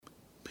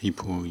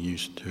People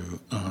used to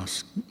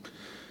ask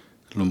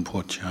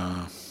Lumpur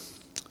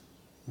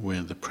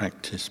where the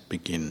practice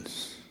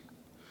begins.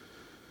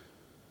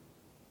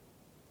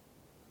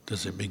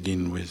 Does it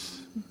begin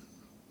with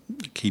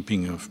the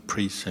keeping of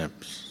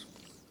precepts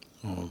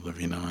or the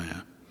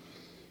Vinaya?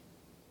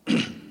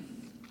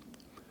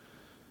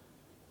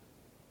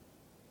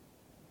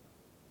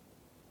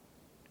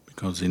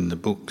 Because in the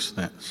books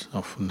that's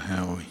often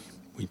how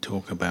we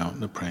talk about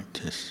the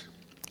practice,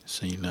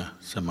 Sila,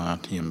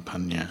 Samadhi and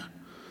Panya.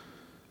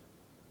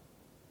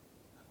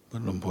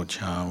 But Lumpur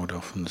Cha would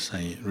often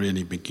say it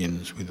really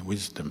begins with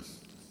wisdom.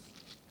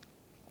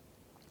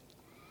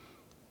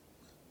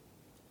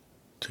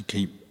 To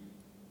keep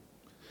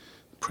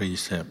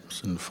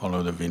precepts and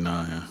follow the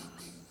Vinaya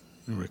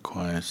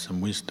requires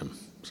some wisdom,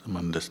 some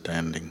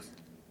understanding.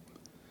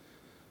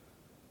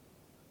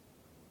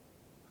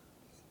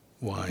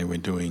 Why we're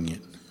doing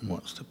it, and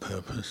what's the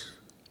purpose.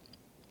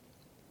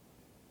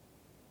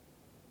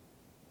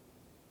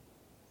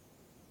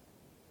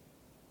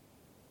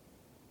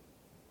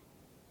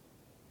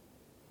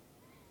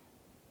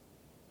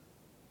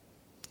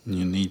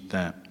 You need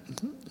that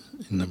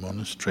in the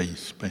monastery,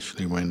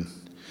 especially when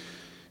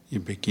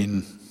you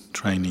begin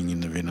training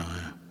in the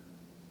Vinaya,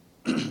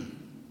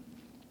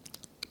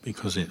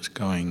 because it's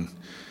going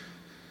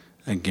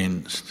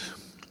against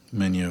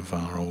many of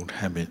our old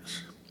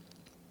habits.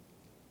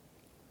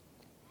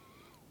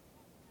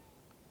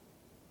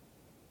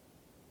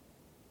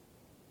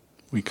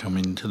 We come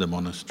into the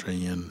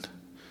monastery and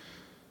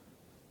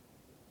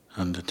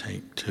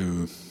undertake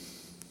to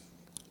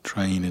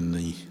train in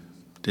the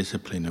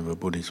discipline of a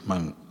Buddhist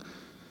monk.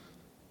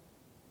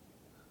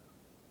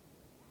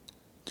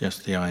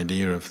 Just the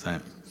idea of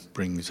that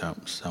brings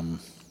up some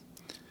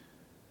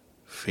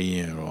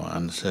fear or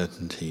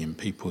uncertainty in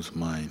people's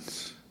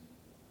minds,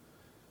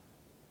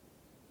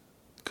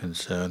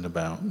 concern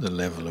about the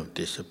level of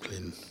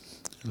discipline,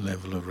 the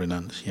level of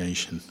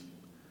renunciation.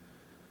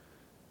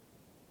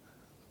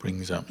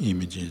 Brings up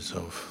images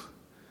of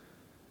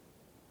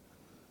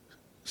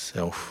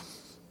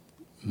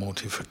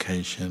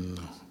self-mortification,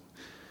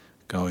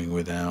 going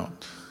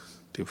without,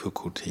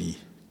 difficulty,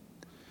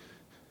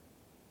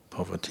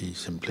 poverty,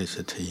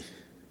 simplicity.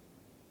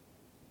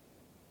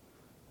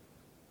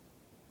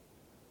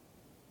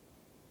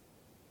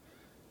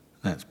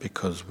 That's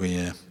because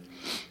we're,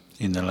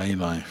 in the lay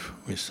life,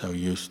 we're so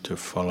used to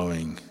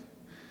following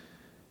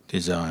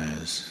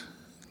desires,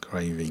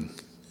 craving,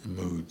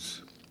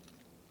 moods.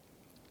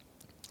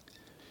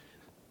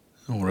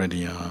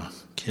 Already our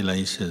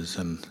kilesas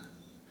and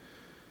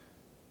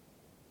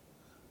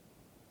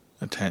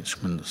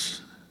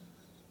attachments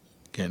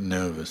get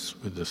nervous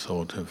with the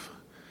thought of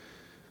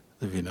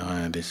the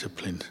Vinaya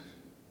discipline.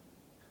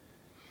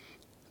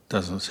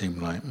 Doesn't seem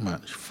like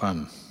much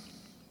fun.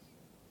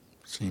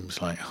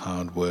 Seems like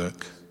hard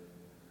work.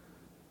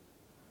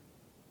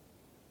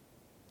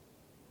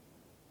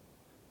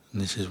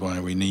 And this is why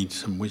we need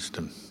some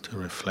wisdom to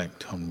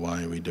reflect on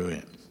why we do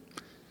it.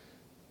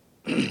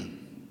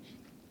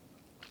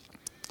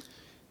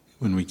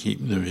 When we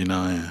keep the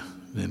Vinaya,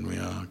 then we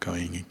are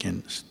going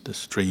against the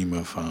stream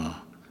of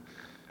our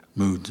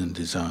moods and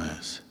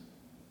desires.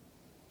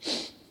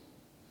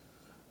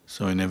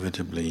 So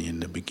inevitably, in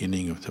the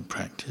beginning of the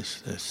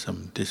practice, there's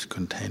some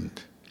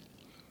discontent.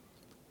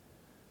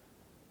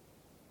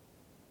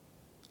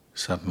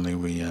 Suddenly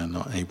we are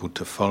not able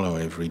to follow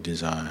every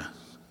desire,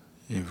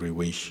 every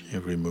wish,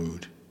 every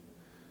mood.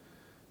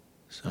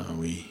 So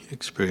we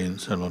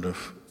experience a lot of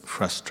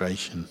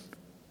frustration.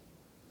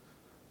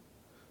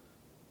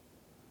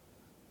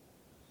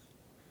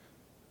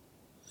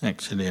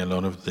 Actually, a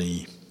lot of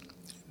the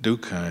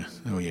dukkha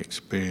that we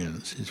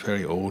experience is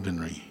very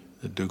ordinary.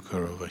 The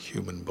dukkha of a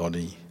human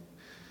body,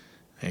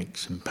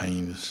 aches and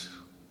pains,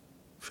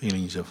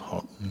 feelings of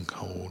hot and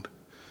cold.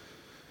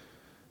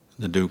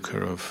 The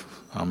dukkha of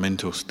our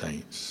mental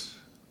states,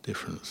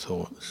 different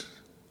thoughts,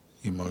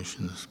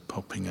 emotions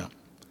popping up.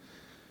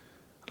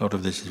 A lot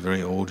of this is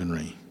very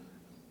ordinary,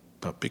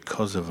 but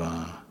because of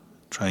our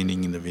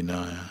training in the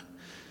Vinaya,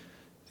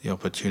 the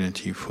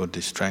opportunity for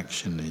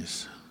distraction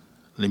is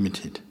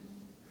limited,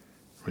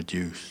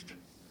 reduced.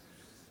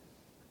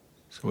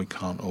 So we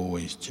can't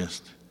always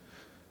just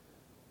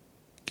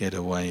get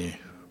away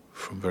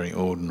from very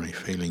ordinary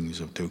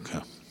feelings of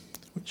dukkha,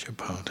 which are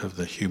part of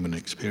the human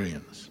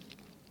experience.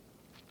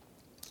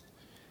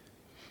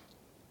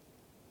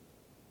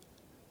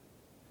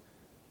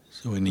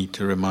 So we need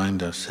to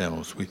remind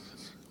ourselves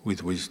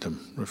with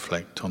wisdom,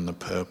 reflect on the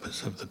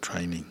purpose of the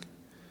training.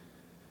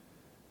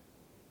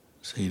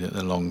 See that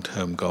the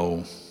long-term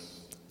goal,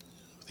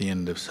 the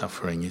end of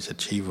suffering, is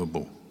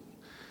achievable,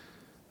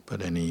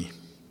 but any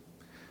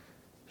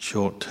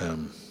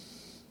short-term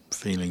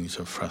feelings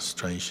of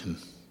frustration,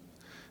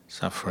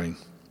 suffering,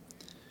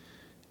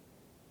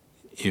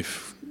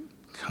 if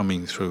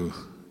coming through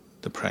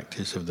the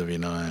practice of the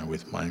Vinaya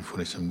with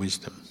mindfulness and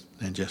wisdom,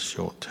 they're just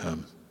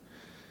short-term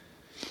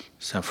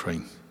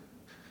suffering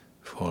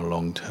for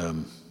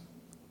long-term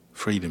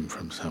freedom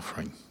from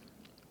suffering.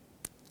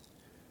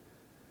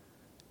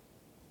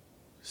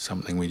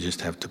 something we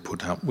just have to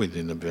put up with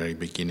in the very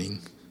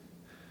beginning.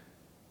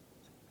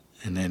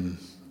 And then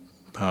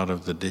part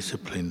of the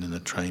discipline and the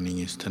training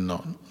is to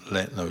not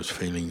let those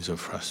feelings of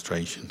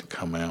frustration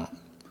come out,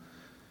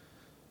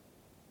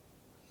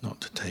 not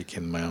to take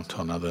them out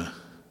on other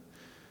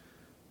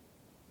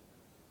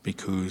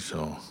bhikkhus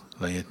or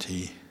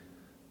laity,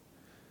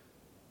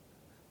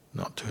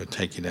 not to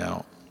take it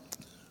out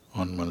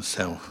on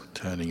oneself,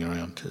 turning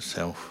around to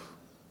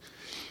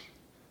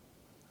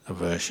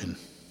self-aversion,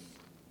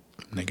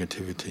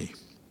 negativity.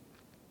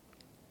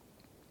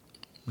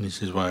 And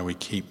this is why we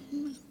keep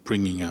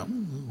bringing up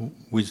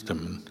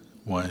wisdom and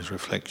wise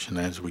reflection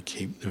as we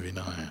keep the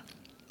Vinaya.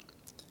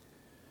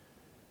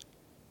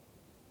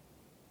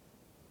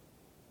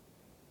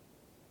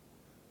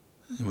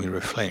 And we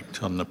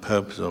reflect on the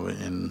purpose of it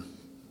and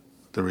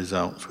the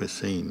results we're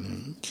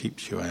seeing. It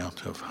keeps you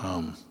out of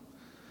harm.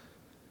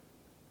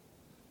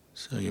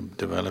 So you're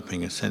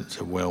developing a sense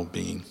of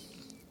well-being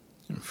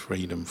and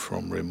freedom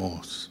from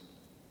remorse.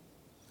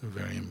 A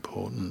very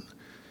important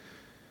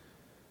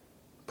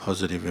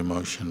positive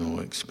emotional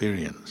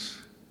experience.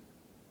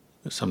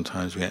 But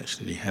sometimes we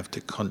actually have to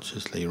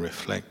consciously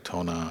reflect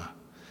on our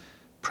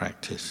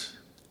practice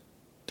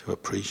to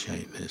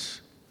appreciate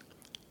this.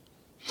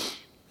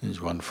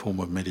 It's one form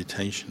of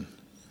meditation,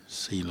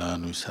 Sila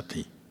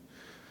Nusati,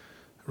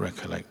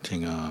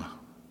 recollecting our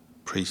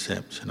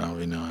precepts and our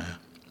Vinaya.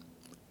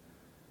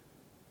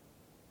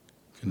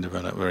 Can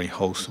develop a very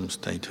wholesome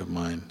state of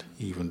mind,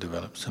 even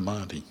develop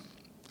samadhi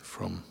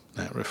from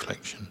that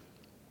reflection.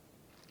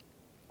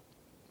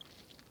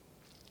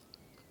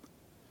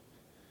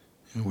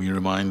 And we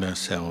remind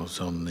ourselves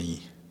on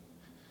the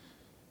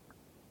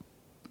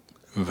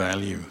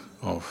value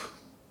of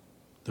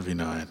the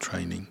Vinaya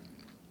training.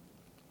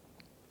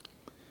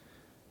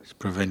 It's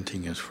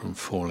preventing us from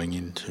falling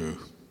into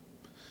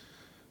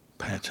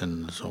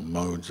patterns or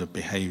modes of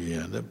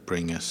behavior that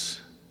bring us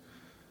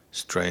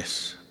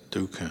stress,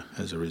 dukkha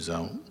as a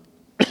result.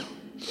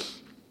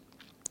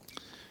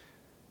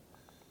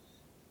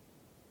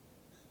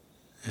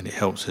 And it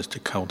helps us to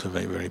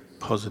cultivate very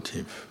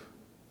positive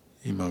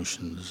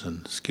emotions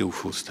and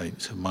skillful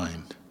states of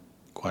mind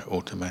quite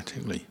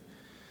automatically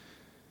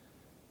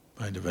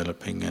by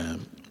developing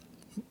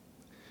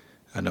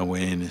an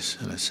awareness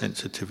and a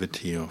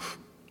sensitivity of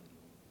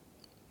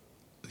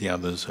the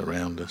others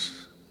around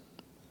us,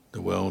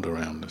 the world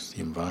around us, the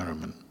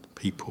environment,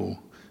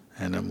 people,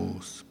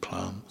 animals,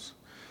 plants.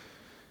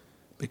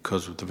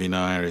 Because the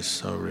Vinaya is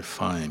so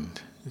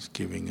refined, it's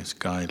giving us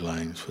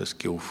guidelines for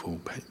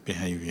skillful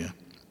behavior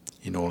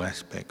in all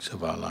aspects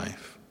of our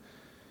life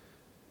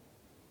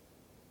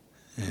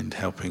and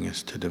helping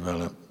us to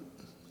develop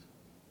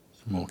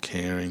a more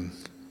caring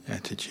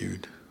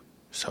attitude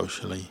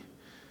socially,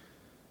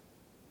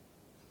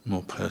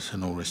 more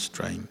personal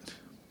restraint,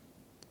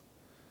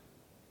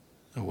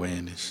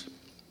 awareness,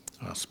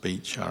 our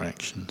speech, our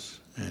actions,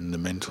 and the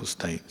mental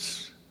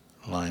states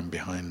lying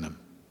behind them.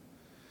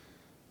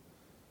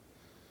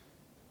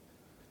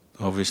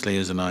 Obviously,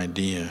 as an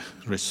idea,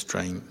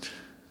 restraint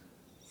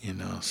in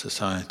our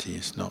society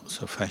is not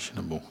so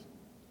fashionable.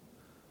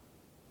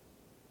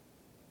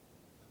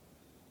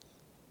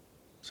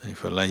 Say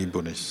for lay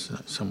Buddhists,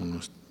 someone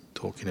was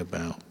talking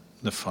about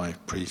the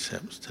 5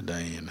 precepts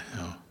today and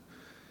how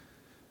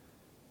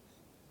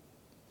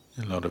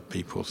a lot of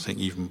people think,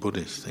 even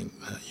Buddhists think,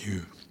 that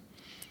you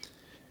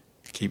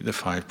keep the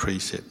 5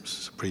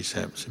 precepts.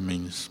 Precepts, it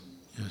means,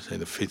 say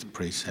the 5th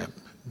precept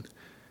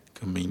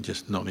can mean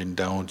just not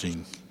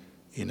indulging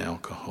in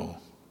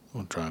alcohol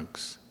or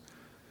drugs.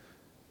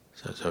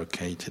 So it's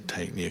okay to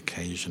take the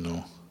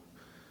occasional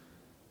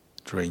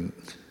drink,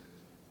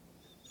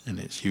 and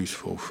it's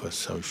useful for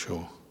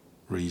social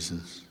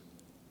reasons.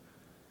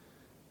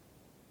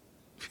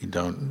 If you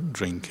don't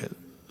drink at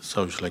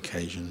social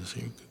occasions,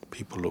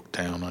 people look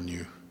down on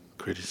you,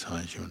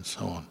 criticize you, and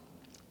so on.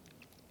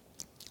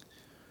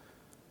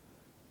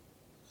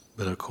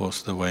 But of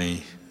course, the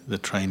way the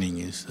training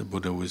is, the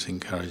Buddha was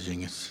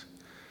encouraging us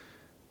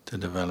to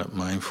develop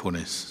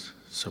mindfulness,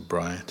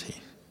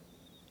 sobriety.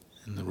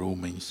 And the rule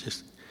means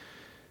just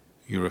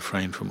you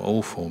refrain from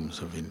all forms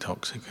of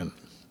intoxicant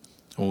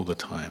all the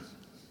time.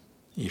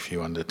 If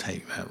you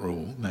undertake that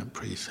rule, that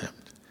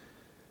precept,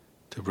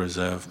 to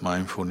preserve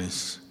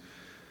mindfulness,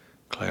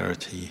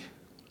 clarity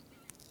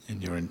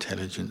in your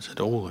intelligence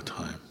at all the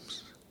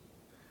times.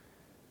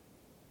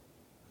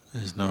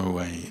 There's no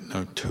way,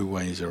 no 2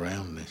 ways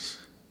around this.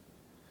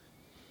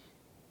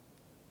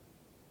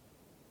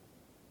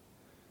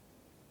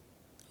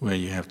 Where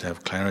you have to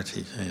have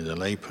clarity as a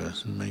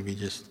layperson, maybe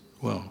just,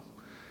 well,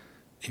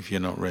 if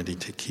you're not ready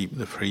to keep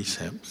the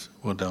precepts,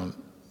 well, don't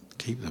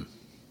keep them.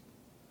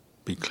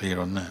 Be clear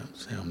on that.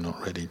 Say, I'm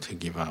not ready to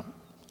give up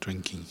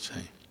drinking,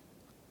 say.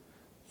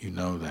 You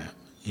know that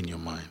in your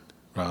mind,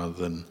 rather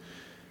than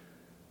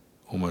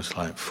almost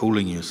like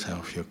fooling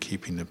yourself, you're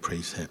keeping the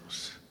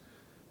precepts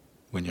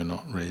when you're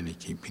not really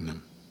keeping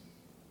them.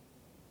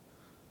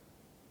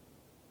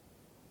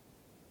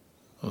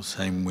 Or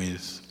same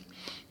with,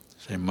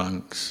 say,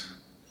 monks,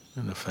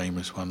 and the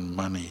famous one,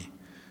 money.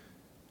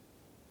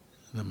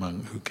 the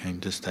monk who came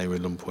to stay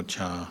with Luang Por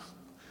Chah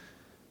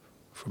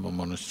from a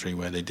monastery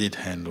where they did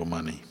handle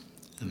money,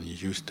 and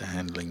he's used to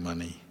handling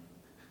money.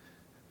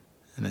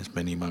 And there's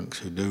many monks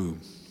who do.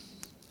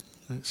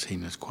 It's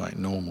seen as quite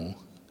normal.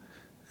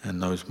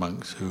 And those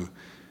monks who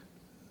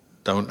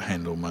don't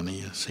handle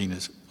money are seen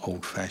as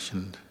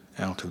old-fashioned,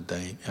 out of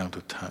date, out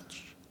of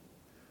touch,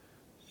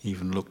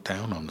 even looked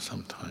down on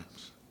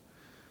sometimes.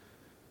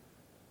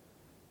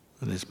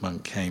 But this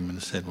monk came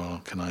and said,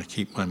 well, can I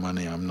keep my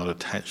money? I'm not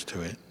attached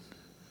to it.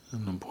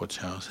 And Luang Por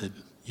Chah said,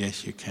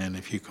 yes, you can,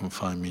 if you can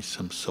find me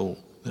some salt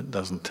that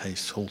doesn't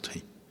taste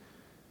salty.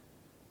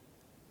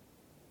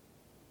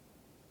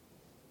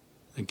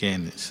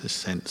 Again, it's the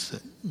sense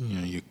that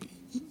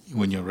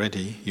when you're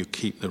ready, you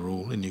keep the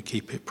rule and you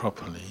keep it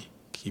properly,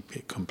 keep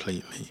it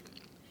completely.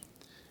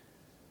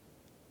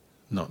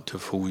 Not to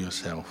fool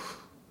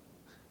yourself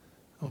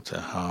or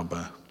to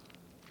harbour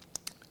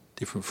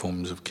different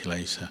forms of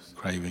kilesa,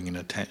 craving and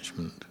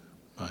attachment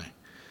by,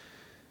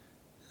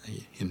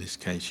 in this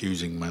case,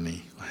 using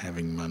money or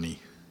having money,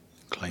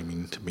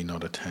 claiming to be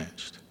not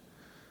attached.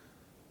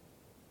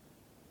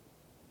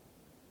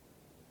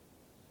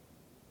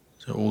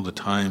 So all the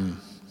time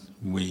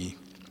we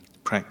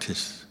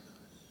practice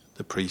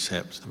the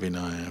precepts, the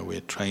Vinaya,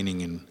 we're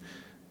training in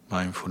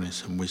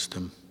mindfulness and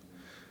wisdom,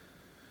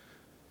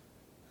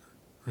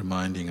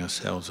 reminding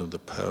ourselves of the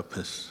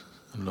purpose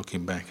and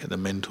looking back at the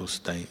mental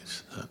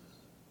states that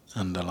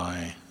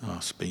underlie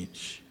our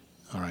speech,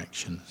 our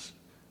actions.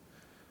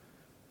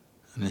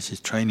 And this is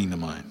training the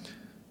mind.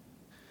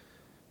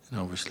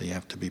 And obviously you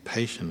have to be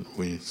patient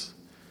with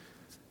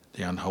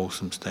the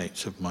unwholesome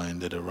states of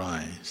mind that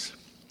arise,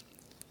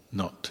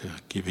 not to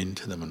give in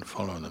to them and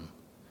follow them.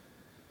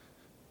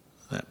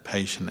 That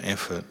patient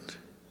effort,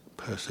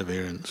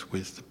 perseverance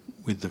with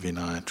the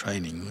Vinaya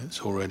training,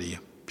 it's already a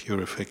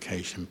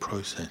purification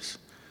process.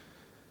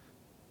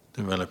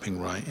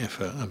 Developing right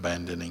effort,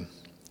 abandoning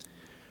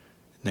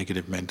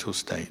negative mental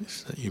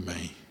states that you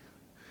may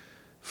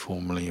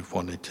formerly have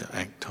wanted to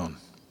act on.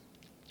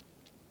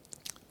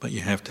 But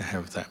you have to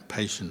have that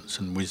patience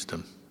and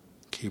wisdom.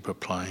 Keep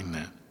applying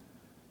that.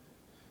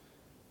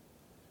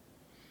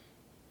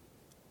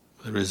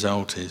 The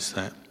result is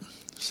that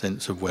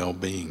sense of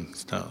well-being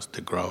starts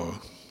to grow,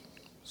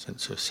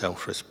 sense of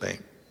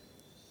self-respect,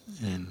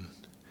 and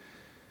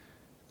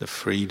the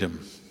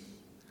freedom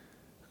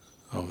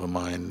of a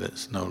mind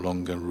that's no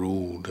longer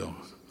ruled or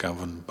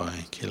governed by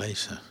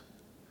kilesa,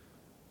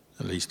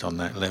 at least on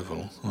that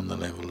level, on the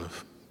level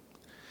of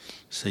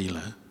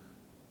Sila.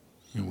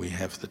 And we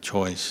have the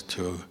choice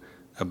to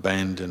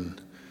abandon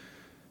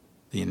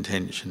the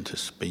intention to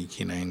speak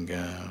in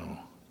anger or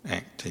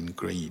act in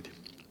greed.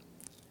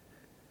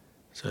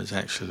 So it's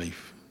actually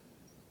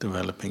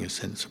developing a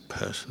sense of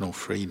personal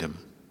freedom,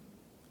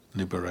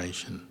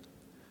 liberation,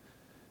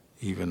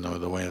 even though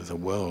the way of the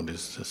world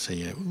is to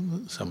see it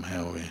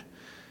somehow we're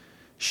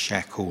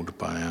shackled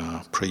by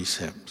our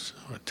precepts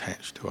or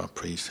attached to our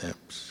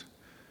precepts,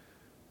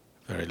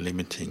 very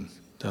limiting,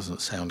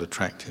 doesn't sound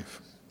attractive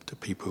to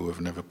people who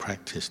have never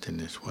practiced in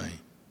this way.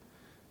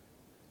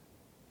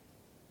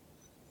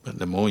 But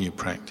the more you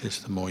practice,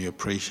 the more you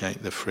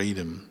appreciate the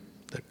freedom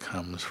that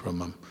comes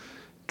from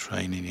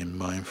training in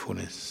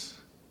mindfulness,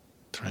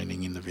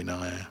 training in the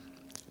Vinaya,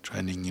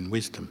 training in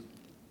wisdom.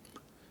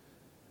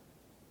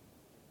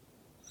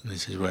 And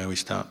this is where we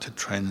start to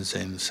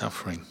transcend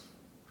suffering.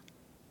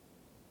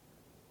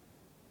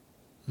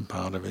 And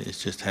part of it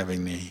is just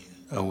having the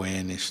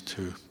awareness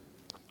to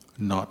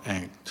not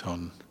act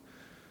on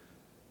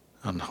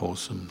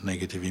unwholesome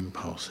negative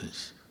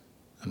impulses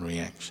and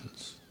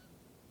reactions,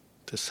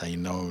 to say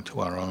no to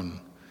our own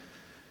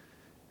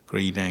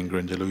greed, anger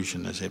and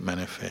delusion as it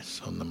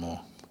manifests on the more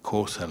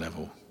coarser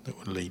level that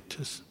would lead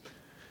to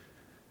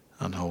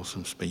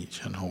unwholesome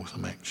speech,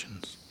 unwholesome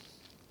actions.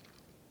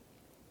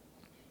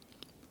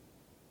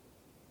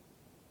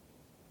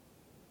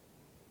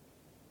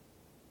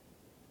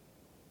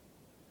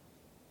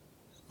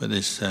 But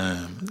this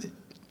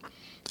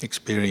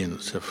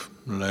experience of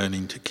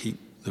learning to keep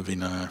the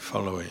Vinaya,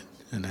 follow it,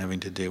 and having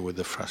to deal with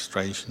the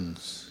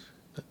frustrations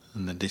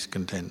and the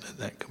discontent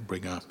that can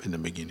bring up in the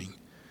beginning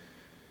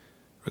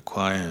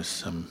requires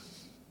some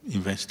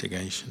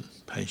investigation,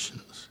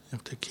 patience. You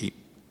have to keep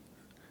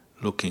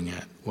looking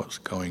at what's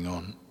going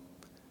on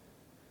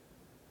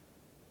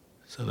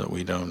so that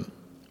we don't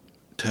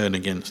turn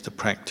against the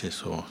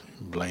practice or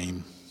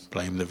blame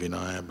the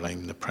Vinaya,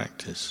 blame the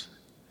practice,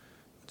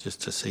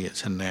 just to see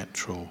it's a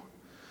natural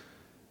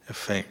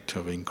effect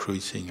of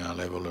increasing our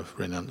level of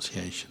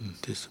renunciation,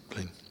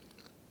 discipline.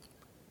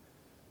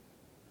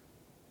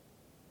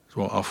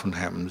 So what often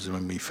happens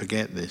when we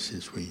forget this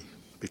is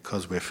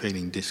because we're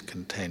feeling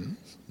discontent,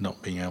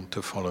 not being able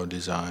to follow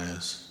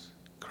desires,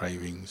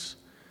 cravings,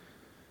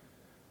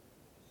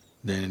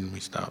 then we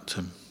start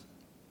to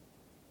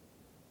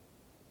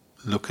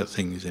look at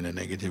things in a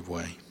negative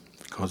way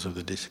because of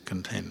the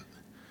discontent.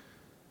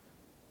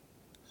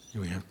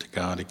 We have to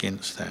guard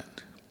against that.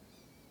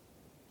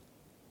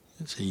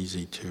 It's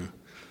easy to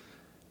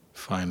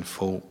find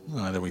fault.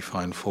 Either we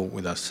find fault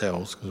with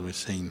ourselves because we've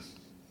seen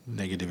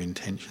negative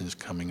intentions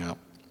coming up,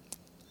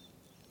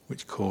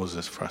 which cause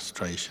us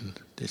frustration,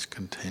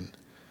 discontent.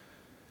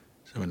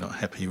 So we're not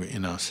happy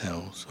in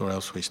ourselves, or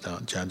else we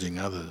start judging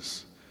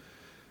others.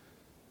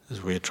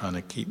 As we're trying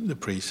to keep the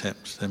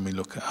precepts, then we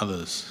look at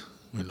others.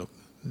 We look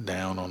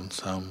down on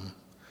some,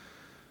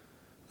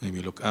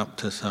 maybe look up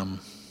to some.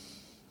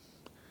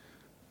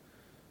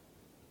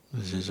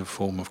 This is a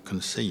form of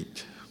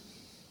conceit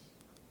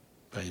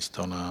based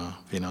on our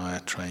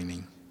Vinaya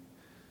training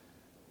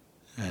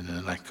and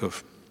a lack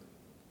of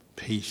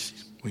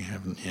peace we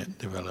haven't yet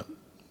developed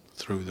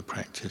through the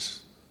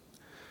practice.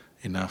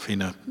 Enough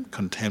inner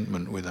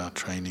contentment with our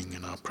training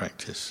and our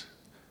practice,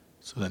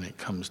 so then it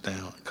comes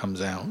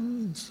out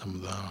in some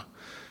of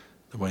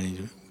the way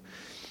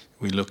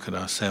we look at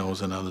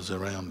ourselves and others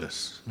around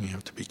us. We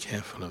have to be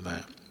careful of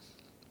that.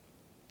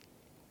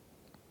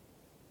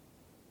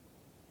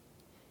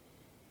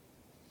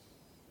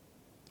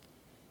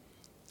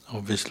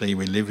 Obviously,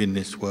 we live in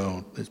this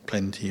world. There's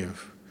plenty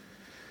of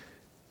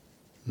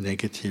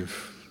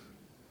negative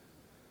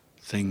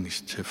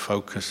things to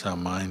focus our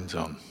minds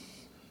on,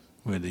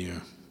 whether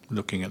you're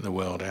looking at the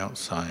world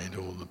outside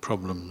or the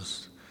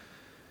problems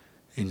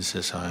in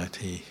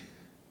society,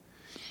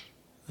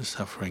 the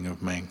suffering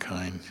of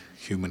mankind,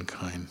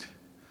 humankind,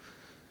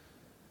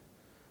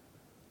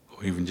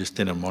 or even just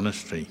in a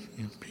monastery.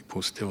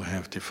 People still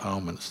have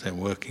defilements they're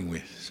working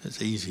with, so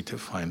it's easy to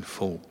find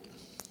fault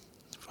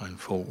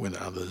with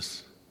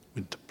others,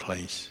 with the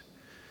place,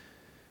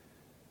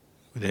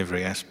 with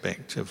every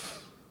aspect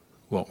of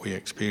what we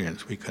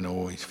experience. We can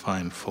always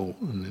find fault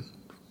and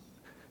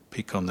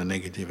pick on the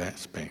negative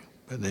aspect.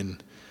 But then,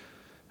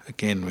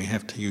 again, we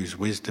have to use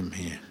wisdom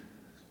here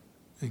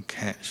and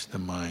catch the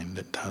mind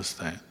that does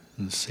that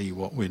and see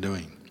what we're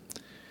doing.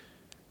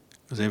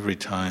 Because every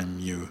time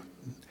you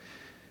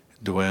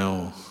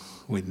dwell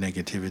with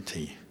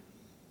negativity,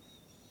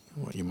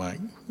 what you might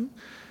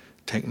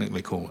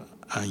technically call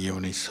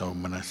ayoniso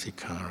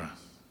manasikara,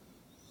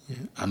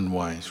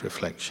 unwise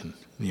reflection,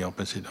 the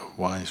opposite of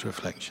wise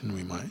reflection,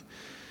 we might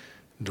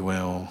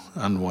dwell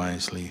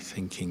unwisely,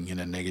 thinking in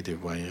a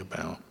negative way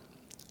about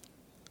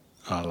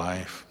our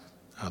life,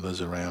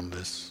 others around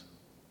us,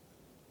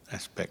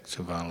 aspects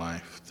of our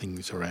life,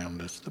 things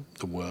around us,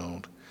 the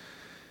world.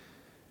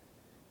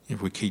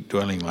 If we keep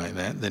dwelling like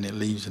that, then it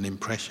leaves an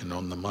impression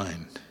on the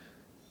mind.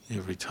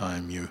 Every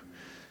time you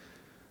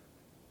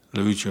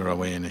lose your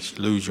awareness,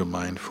 lose your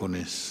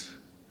mindfulness,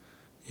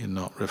 you're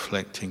not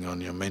reflecting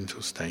on your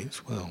mental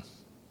states, well,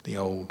 the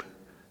old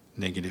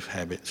negative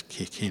habits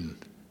kick in,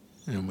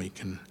 and we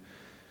can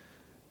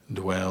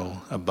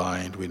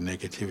abide with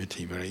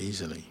negativity very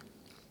easily.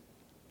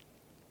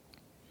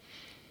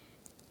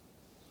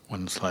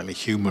 One slightly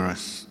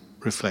humorous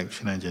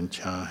reflection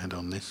Ajahn had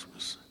on this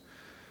was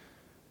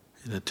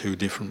the two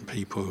different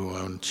people who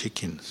own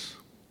chickens.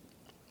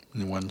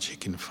 And one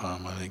chicken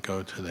farmer, they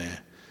go to their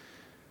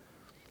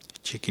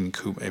chicken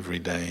coop every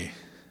day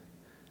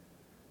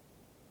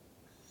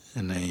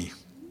and they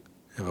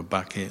have a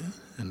bucket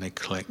and they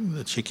collect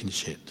the chicken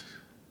shit,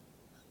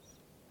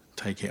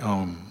 take it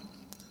home,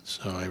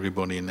 so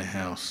everybody in the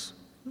house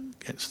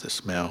gets the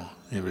smell.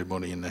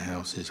 Everybody in the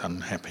house is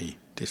unhappy,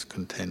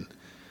 discontent,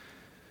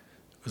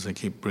 because they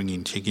keep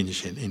bringing chicken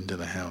shit into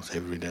the house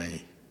every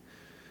day.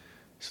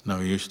 It's no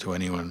use to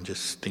anyone,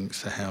 just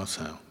stinks the house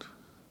out.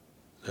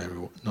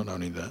 So not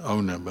only the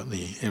owner, but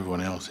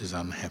everyone else is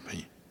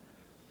unhappy.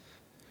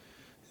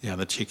 The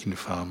other chicken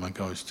farmer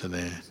goes to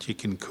their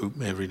chicken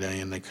coop every day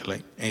and they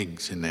collect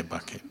eggs in their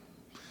bucket.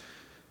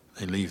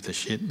 They leave the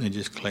shit and they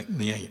just collect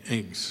the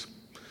eggs.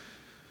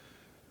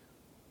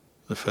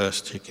 The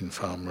first chicken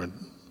farmer had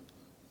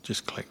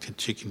just collected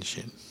chicken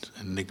shit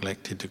and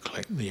neglected to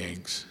collect the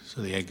eggs,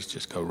 so the eggs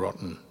just go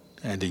rotten,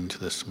 adding to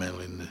the smell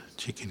in the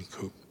chicken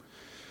coop.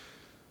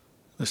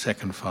 The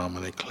second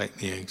farmer, they collect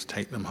the eggs,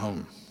 take them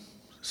home.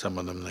 Some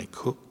of them they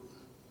cook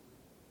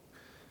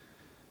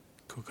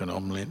an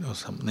omelette or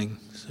something,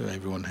 so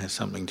everyone has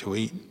something to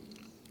eat.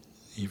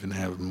 Even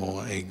have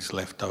more eggs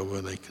left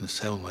over, they can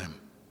sell them,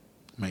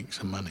 make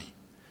some money.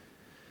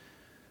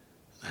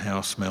 The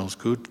house smells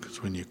good,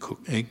 because when you cook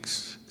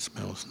eggs, it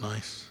smells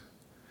nice.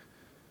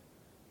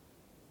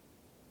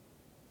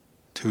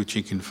 Two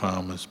chicken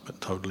farmers,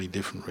 but totally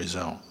different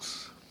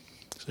results.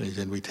 So he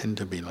said, we tend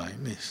to be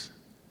like this.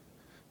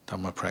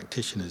 Dhamma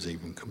practitioners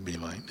even can be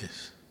like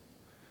this.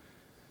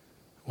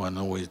 One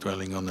always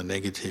dwelling on the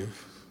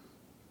negative,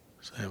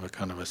 so they have a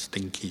kind of a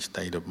stinky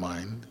state of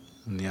mind,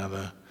 and the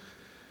other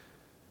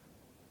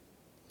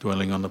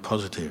dwelling on the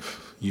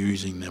positive,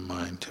 using their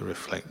mind to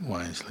reflect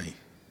wisely,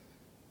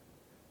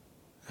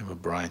 have a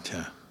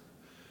brighter,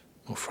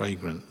 more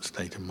fragrant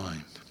state of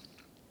mind.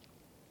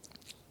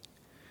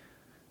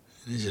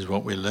 And this is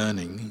what we're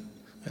learning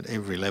at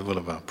every level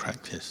of our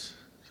practice.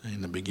 So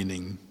in the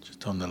beginning,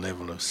 just on the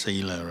level of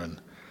Sila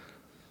and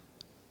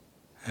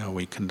how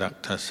we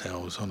conduct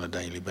ourselves on a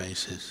daily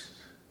basis.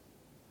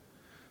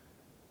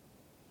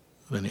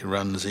 Then it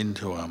runs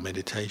into our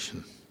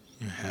meditation,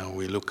 how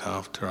we look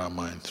after our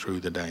mind through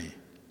the day.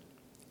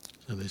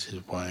 So this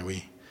is why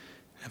we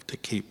have to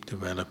keep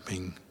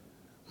developing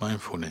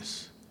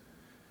mindfulness.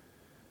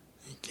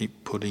 You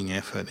keep putting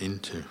effort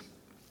into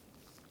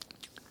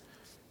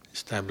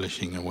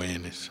establishing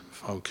awareness,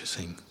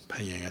 focusing,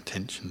 paying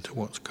attention to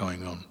what's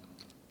going on.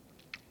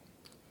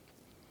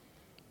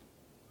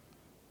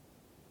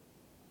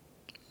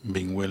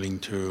 Being willing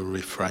to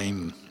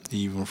refrain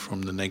even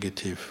from the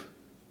negative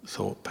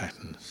thought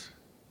patterns.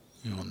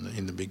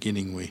 In the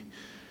beginning we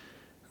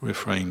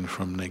refrain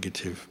from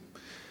negative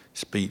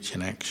speech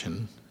and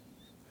action,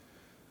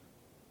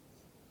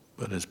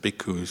 but as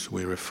bhikkhus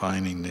we're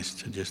refining this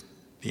to just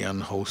the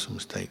unwholesome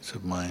states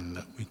of mind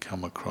that we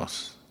come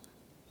across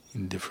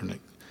in different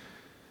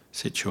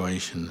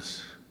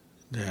situations.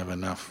 To have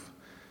enough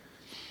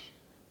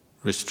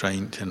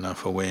restraint,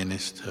 enough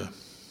awareness to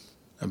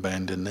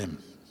abandon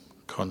them,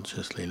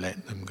 consciously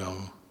let them go,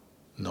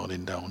 not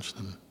indulge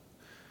them.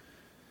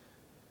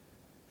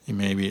 And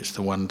maybe it's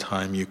the one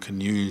time you can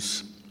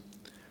use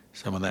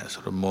some of that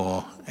sort of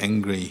more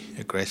angry,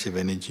 aggressive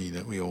energy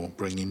that we all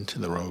bring into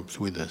the robes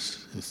with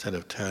us. Instead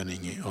of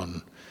turning it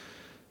on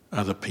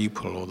other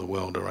people or the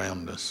world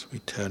around us, we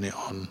turn it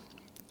on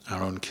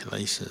our own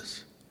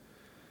kilesas,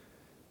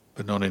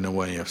 but not in a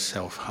way of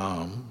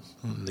self-harm,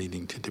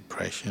 leading to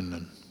depression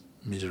and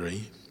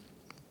misery,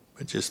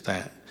 but just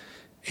that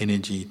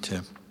energy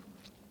to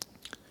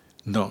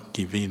not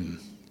give in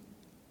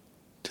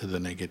to the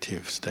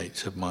negative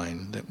states of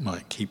mind that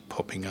might keep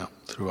popping up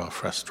through our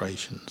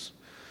frustrations.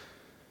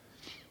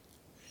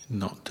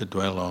 Not to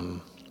dwell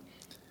on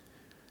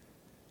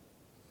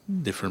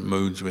different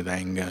moods with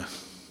anger,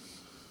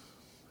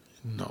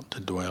 not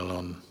to dwell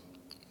on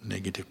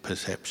negative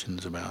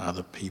perceptions about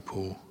other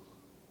people,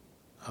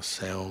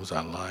 ourselves,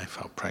 our life,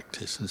 our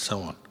practice, and so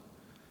on.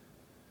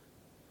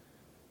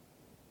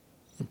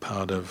 And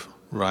part of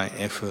right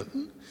effort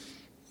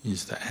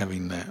is that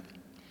having that,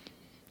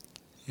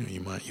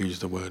 you might use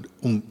the word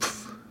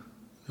oomph,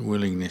 the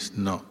willingness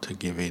not to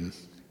give in.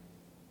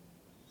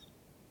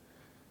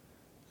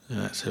 And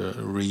that's a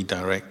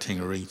redirecting,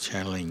 a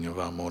rechanneling of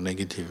our more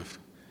negative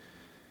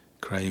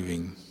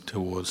craving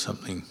towards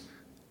something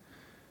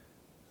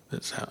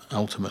that's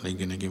ultimately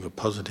going to give a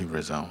positive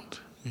result.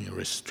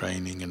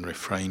 Restraining and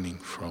refraining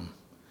from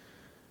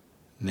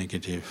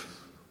negative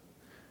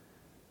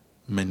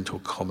mental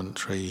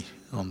commentary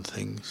on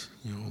things,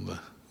 the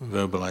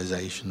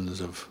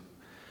verbalizations of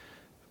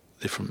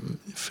different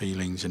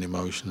feelings and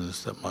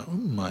emotions that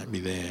might be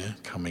there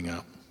coming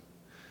up.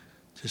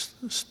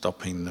 Just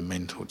stopping the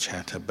mental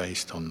chatter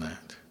based on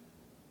that.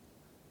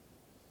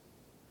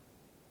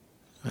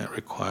 That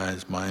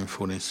requires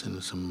mindfulness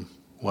and some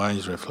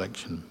wise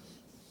reflection,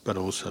 but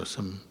also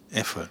some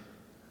effort,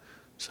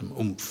 some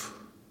oomph.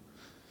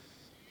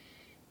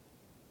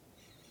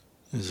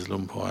 As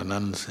Lumpur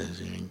Anand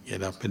says,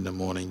 get up in the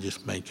morning,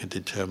 just make a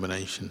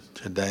determination.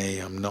 Today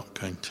I'm not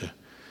going to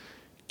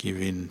give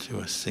in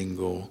to a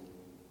single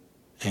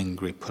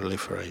angry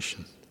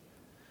proliferation.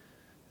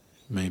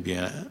 Maybe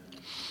an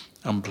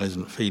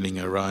unpleasant feeling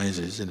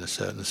arises in a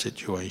certain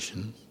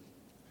situation,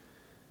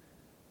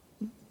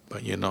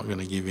 but you're not going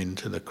to give in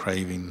to the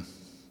craving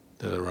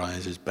that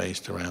arises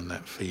based around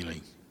that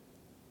feeling.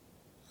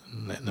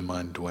 And let the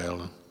mind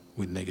dwell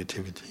with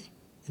negativity.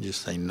 And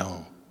just say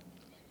no.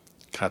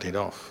 Cut it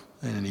off.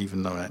 And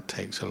even though that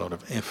takes a lot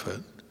of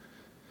effort,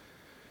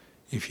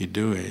 if you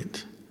do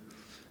it,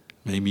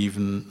 maybe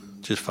even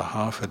just for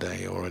half a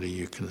day already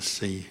you can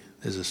see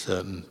there's a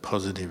certain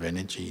positive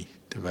energy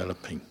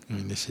developing.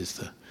 This is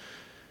the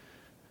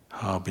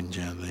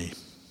harbinger, the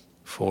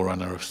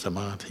forerunner of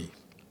samadhi.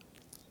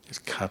 It's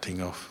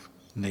cutting off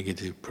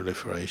negative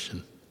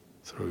proliferation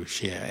through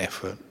sheer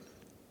effort,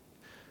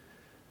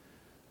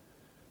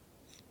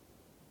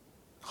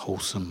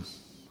 wholesome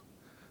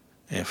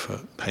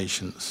effort,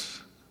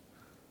 patience,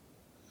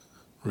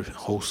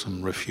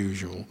 wholesome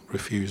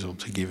refusal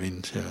to give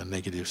in to a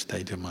negative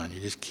state of mind.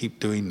 You just keep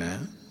doing that,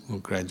 well,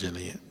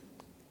 gradually it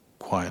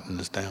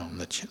quietens down.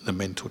 The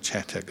mental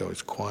chatter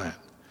goes quiet.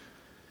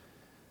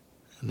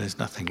 And there's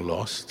nothing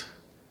lost.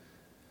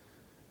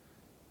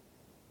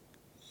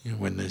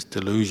 When there's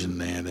delusion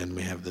there, then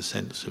we have the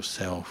sense of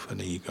self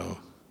and ego.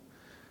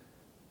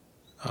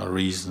 Our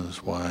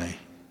reasons why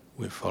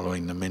we're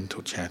following the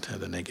mental chatter,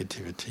 the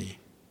negativity.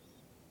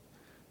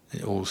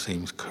 It all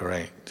seems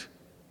correct.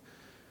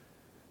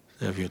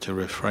 So if you're to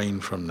refrain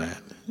from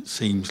that, it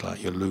seems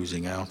like you're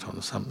losing out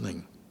on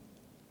something.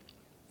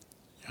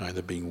 You're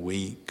either being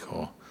weak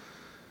or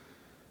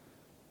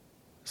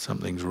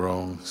something's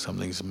wrong,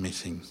 something's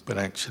missing. But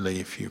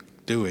actually, if you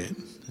do it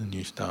and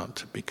you start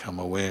to become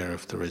aware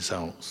of the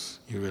results,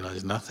 you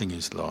realize nothing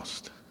is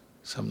lost,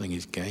 something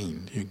is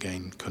gained. You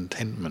gain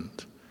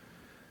contentment.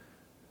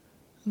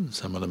 And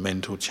some of the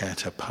mental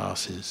chatter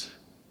passes.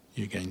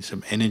 You gain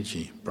some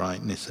energy,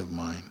 brightness of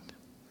mind.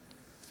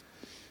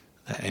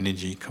 That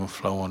energy can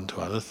flow on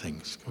to other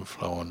things, can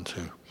flow on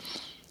to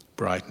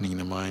brightening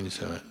the mind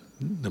so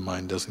the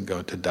mind doesn't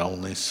go to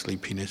dullness,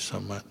 sleepiness so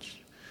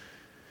much.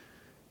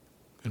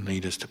 It can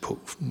lead us to put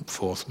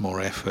forth more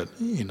effort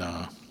in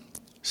our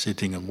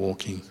sitting and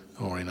walking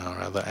or in our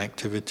other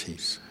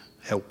activities,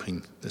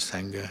 helping the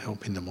Sangha,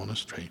 helping the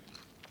monastery.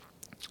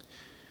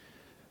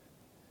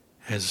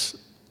 there's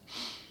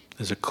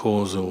a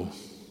causal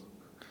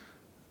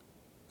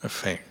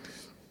effect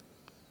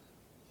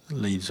that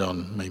leads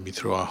on maybe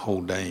through our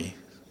whole day.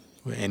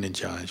 We're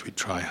energized, we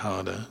try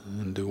harder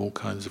and do all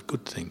kinds of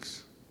good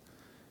things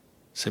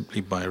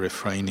simply by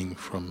refraining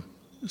from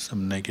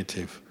some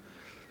negative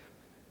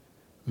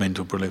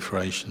mental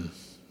proliferation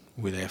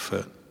with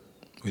effort,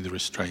 with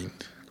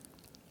restraint.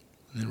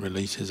 And it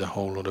releases a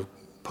whole lot of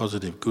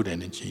positive, good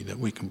energy that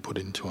we can put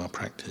into our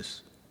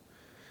practice.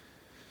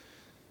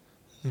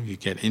 If you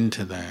get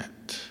into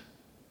that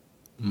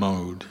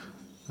mode,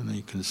 and then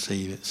you can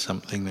see it's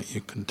something that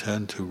you can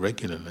turn to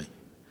regularly,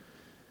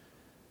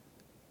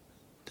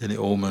 then it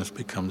almost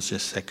becomes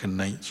just second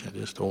nature,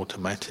 just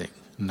automatic,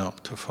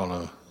 not to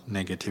follow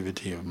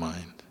negativity of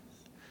mind.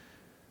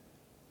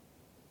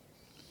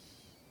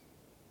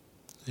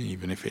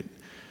 Even if it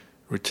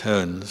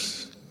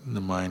returns,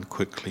 the mind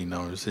quickly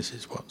knows this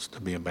is what's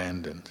to be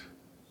abandoned,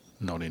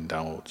 not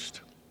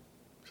indulged.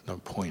 There's no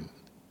point.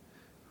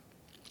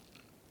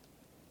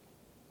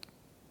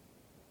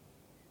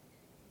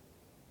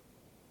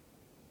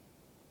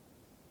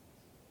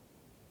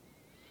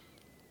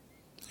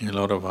 A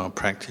lot of our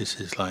practice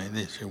is like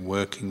this. You're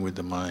working with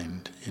the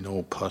mind in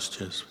all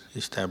postures,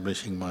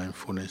 establishing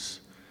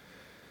mindfulness.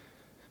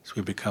 So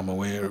we become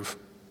aware of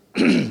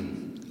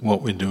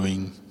what we're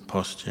doing,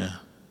 posture,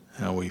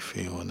 how we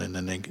feel, and then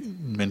the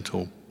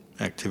mental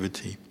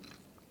activity.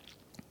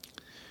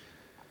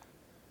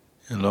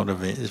 A lot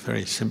of it is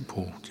very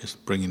simple,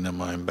 just bringing the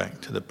mind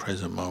back to the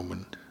present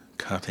moment,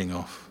 cutting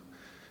off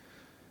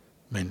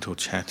mental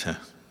chatter,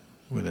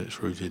 whether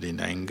it's rooted in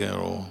anger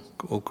or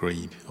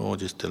greed or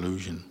just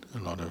delusion. A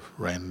lot of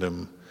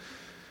random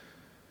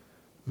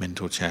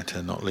mental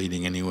chatter not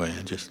leading anywhere,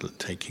 just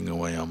taking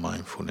away our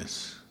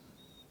mindfulness.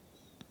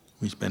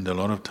 We spend a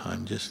lot of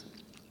time just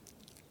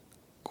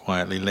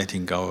quietly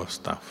letting go of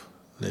stuff,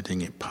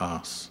 letting it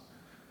pass,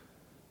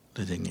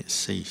 letting it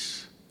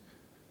cease,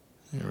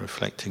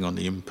 reflecting on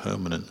the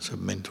impermanence of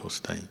mental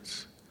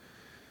states.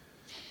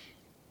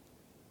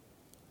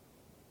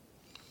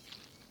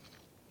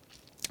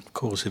 Of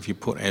course, if you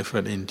put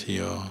effort into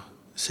your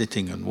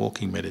sitting and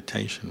walking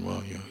meditation,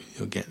 well,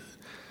 you'll get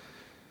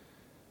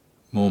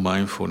more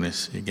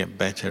mindfulness, you get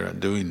better at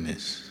doing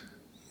this,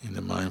 and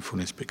the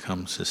mindfulness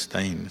becomes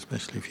sustained,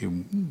 especially if you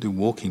do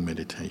walking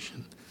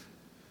meditation.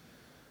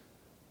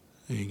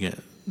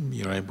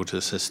 You're able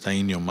to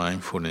sustain your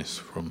mindfulness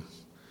from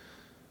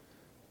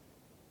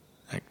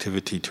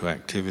activity to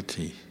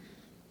activity,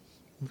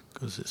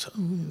 because it's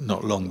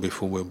not long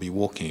before we'll be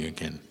walking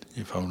again,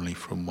 if only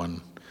from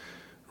one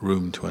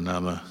room to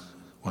another,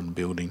 one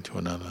building to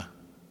another.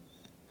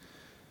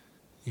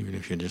 Even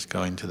if you're just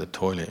going to the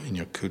toilet in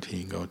your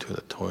kuti, go to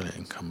the toilet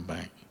and come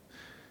back.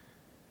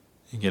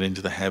 You get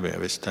into the habit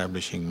of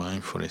establishing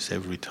mindfulness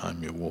every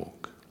time you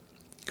walk,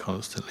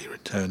 constantly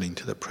returning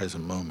to the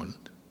present moment.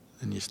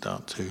 And you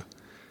start to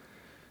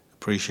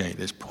appreciate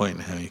this point,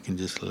 how you can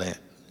just let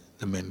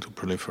the mental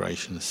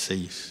proliferation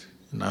cease.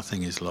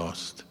 Nothing is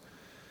lost.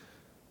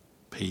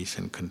 Peace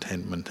and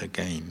contentment are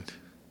gained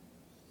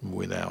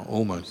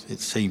almost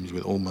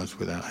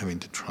without having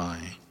to try.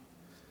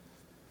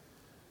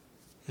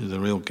 The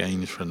real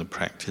gains from the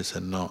practice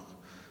are not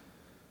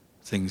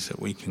things that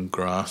we can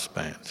grasp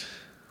at,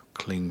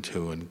 cling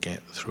to and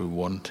get through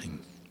wanting.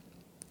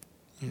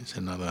 It's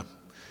another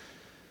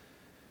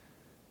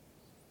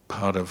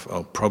part of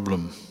our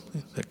problem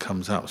that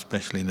comes up,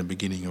 especially in the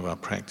beginning of our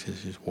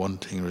practice, is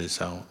wanting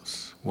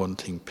results,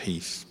 wanting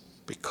peace,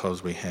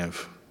 because we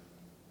have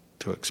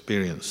to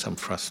experience some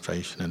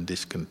frustration and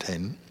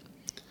discontent,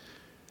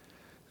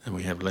 and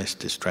we have less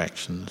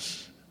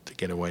distractions to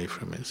get away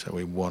from it, so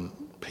we want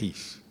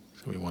peace,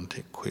 so we want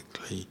it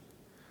quickly.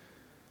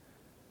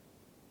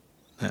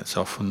 That's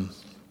often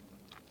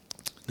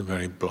the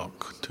very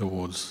block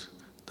towards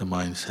the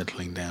mind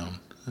settling down,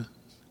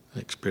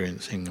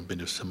 experiencing a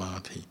bit of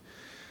samadhi.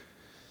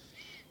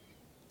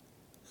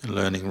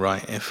 Learning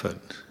right effort,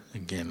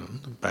 again,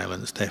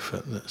 balanced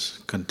effort that's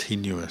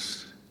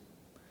continuous,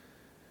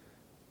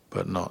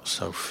 but not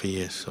so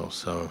fierce or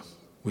so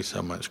with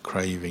so much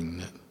craving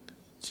that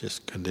it's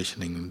just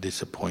conditioning and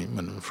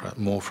disappointment and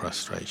more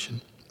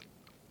frustration.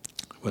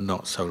 We're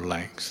not so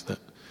lax that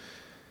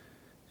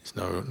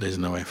there's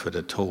no effort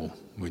at all.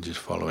 We're just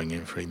following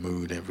every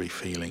mood, every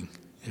feeling,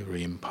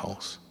 every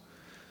impulse.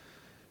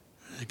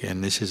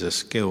 Again, this is a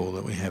skill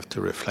that we have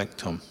to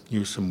reflect on,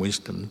 use some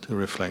wisdom to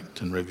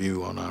reflect and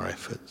review on our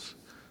efforts.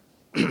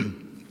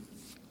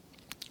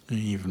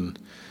 Even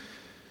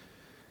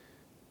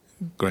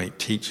great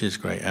teachers,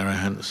 great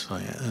arahants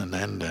like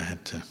Ananda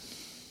had to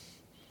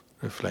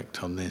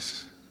reflect on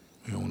this.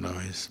 We all know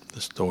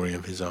the story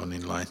of his own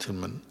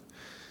enlightenment.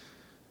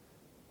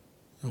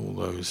 All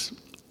those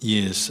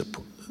years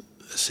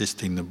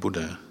assisting the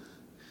Buddha,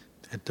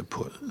 had to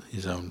put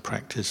his own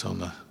practice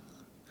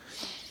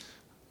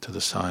to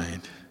the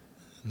side,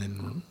 and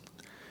then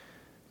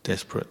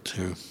desperate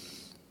to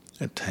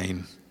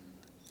attain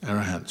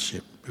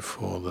arahantship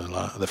before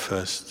the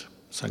first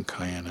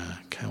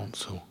Kalyano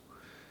council.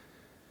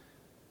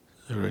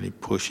 So really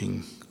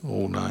pushing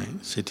all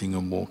night, sitting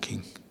and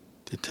walking,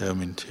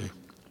 determined to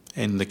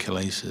end the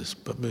kilesas,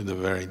 but the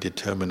very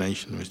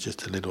determination was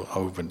just a little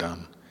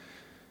overdone.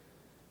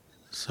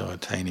 So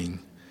attaining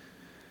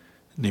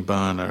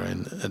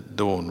Nibbana at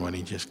dawn, when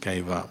he just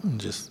gave up and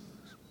just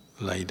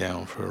lay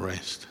down for a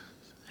rest.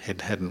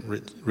 Head hadn't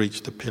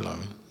reached the pillow,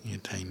 he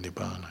attained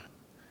Nibbana.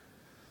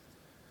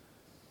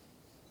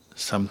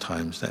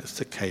 Sometimes that's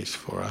the case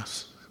for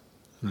us,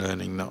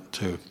 learning not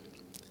to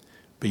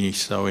be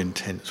so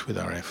intense with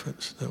our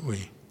efforts that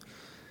we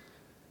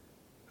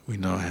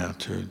know how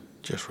to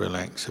just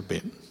relax a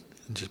bit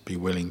and just be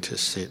willing to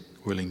sit,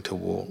 willing to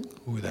walk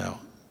without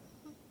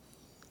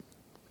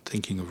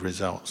thinking of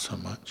results so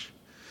much.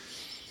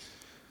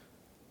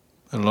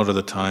 A lot of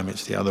the time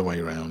it's the other way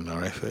around.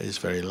 Our effort is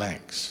very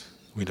lax.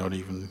 We don't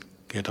even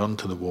get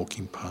onto the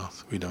walking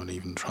path. We don't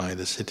even try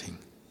the sitting.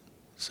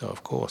 So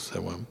of course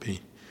there won't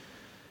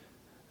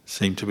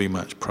seem to be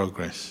much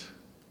progress.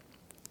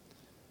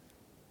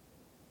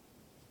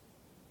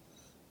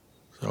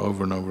 So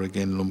over and over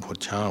again Luang Por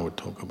Chah would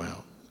talk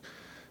about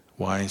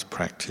wise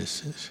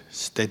practice is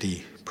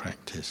steady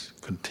practice,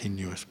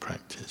 continuous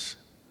practice.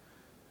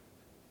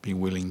 Be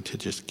willing to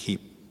just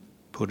keep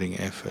putting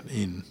effort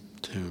in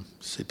to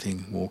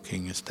sitting,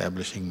 walking,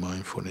 establishing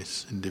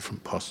mindfulness in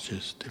different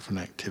postures, different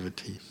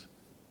activities.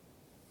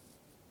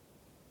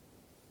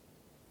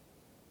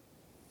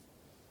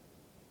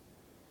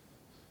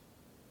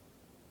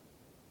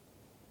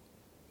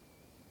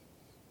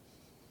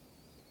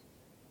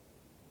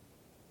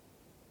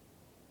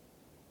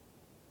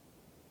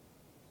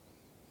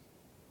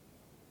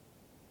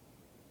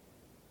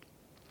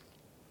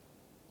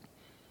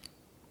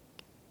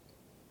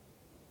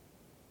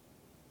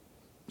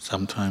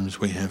 Sometimes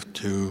we have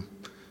to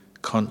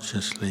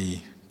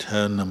consciously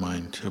turn the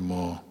mind to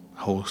more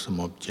wholesome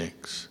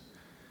objects.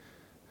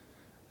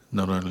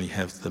 Not only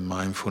have the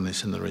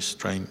mindfulness and the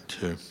restraint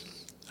to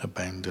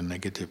abandon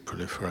negative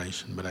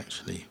proliferation, but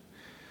actually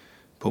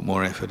put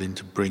more effort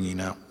into bringing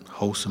up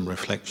wholesome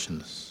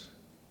reflections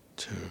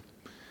to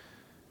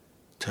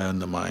turn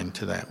the mind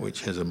to that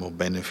which has a more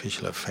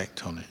beneficial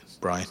effect on it,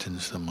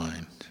 brightens the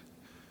mind.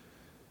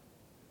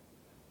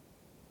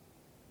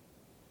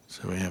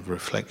 So we have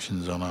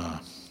reflections on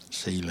our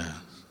Sila,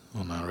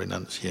 on our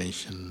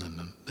renunciation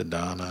and the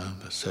dana,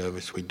 the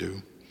service we do.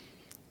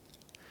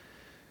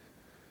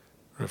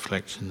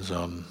 Reflections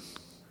on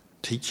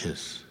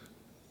teachers,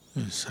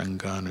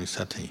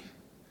 Sanghanusati,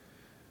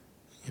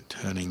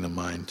 turning the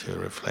mind to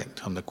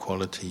reflect on the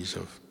qualities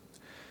of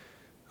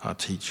our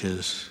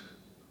teachers,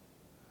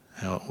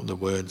 how the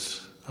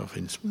words of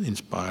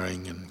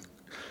inspiring and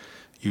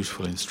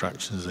useful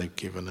instructions they've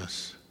given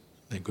us,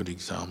 their good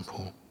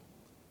example.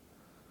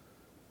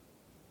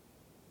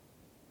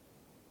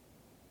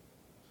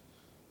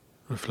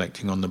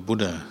 Reflecting on the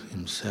Buddha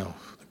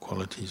himself, the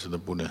qualities of the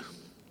Buddha,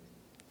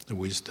 the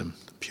wisdom,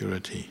 the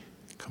purity,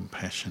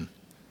 compassion.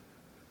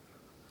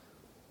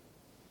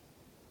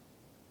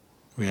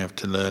 We have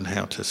to learn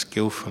how to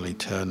skillfully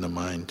turn the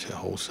mind to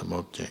wholesome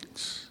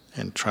objects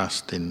and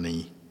trust in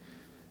the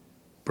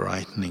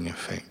brightening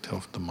effect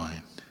of the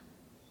mind.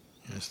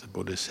 As the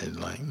Buddha said,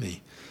 like the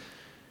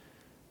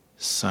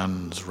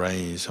sun's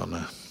rays on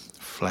a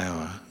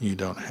flower, you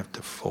don't have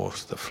to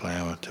force the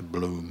flower to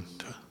bloom,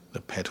 the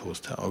petals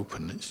to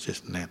open, it's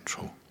just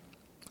natural.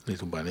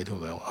 Little by little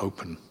they'll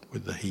open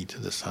with the heat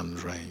of the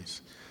sun's rays.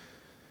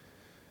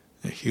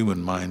 The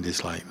human mind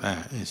is like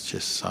that, it's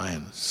just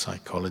science,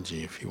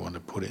 psychology if you want to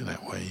put it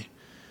that way.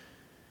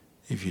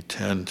 If you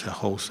turn to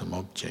wholesome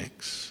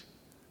objects,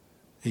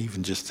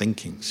 even just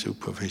thinking,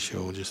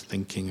 superficial, just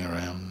thinking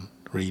around,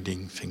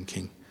 reading,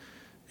 thinking,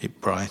 it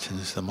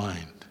brightens the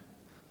mind.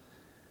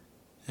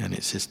 And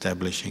it's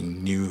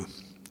establishing new,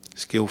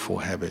 skillful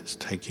habits,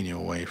 taking you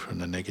away from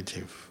the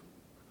negative,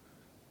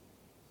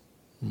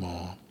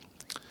 more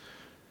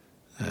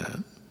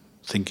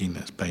thinking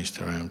that's based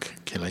around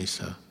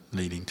kilesa,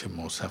 leading to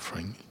more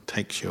suffering,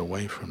 takes you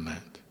away from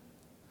that.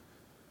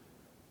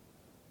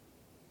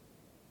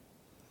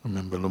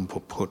 Remember Luang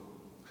Por Phut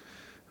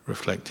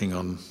reflecting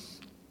on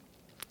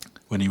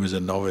when he was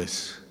a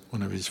novice,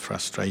 one of his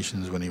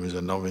frustrations when he was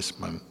a novice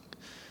monk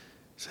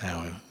is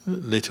how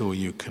little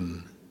you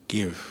can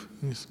give,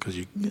 because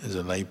as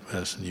a lay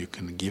person you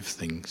can give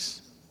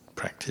things,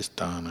 practice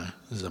dana.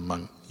 As a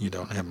monk you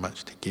don't have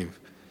much to give.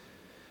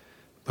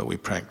 But we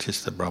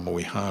practice the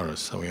Brahmaviharas,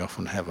 so we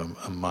often have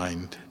a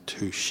mind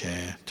to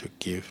share, to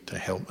give, to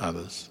help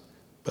others,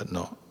 but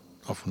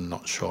often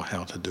not sure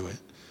how to do it.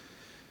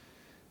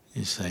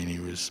 He's saying he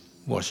was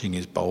washing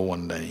his bowl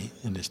one day,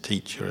 and his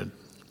teacher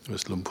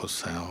was Luang Por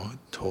Sao, had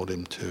taught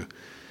him to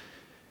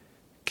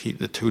keep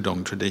the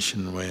Tudong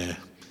tradition where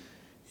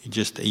you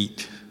just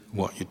eat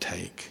what you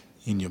take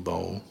in your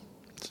bowl,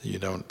 so you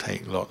don't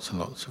take lots and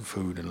lots of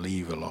food and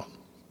leave a lot,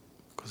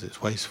 because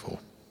it's wasteful.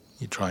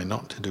 You try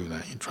not to do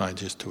that. You try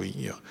just to eat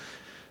your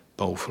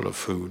bowl full of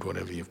food,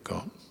 whatever you've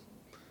got.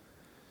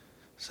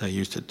 So he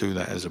used to do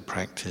that as a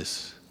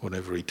practice.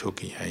 Whatever he took,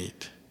 he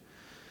ate.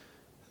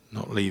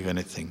 Not leave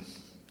anything.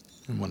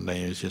 And one day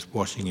he was just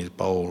washing his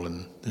bowl,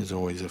 and there's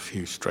always a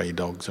few stray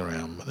dogs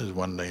around, but there's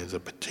one day there's a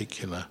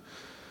particular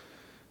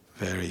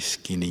very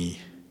skinny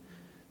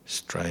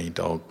stray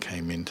dog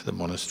came into the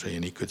monastery,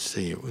 and he could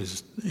see it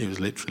was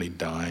literally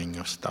dying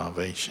of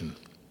starvation.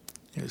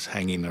 It was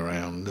hanging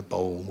around the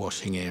bowl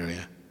washing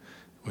area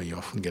where you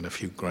often get a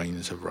few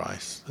grains of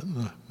rice that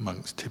the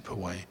monks tip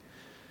away.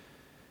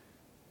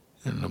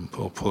 And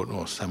Lumpur Put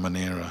or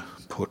Samanera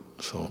Put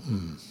thought,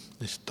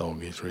 this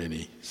dog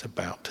it's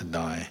about to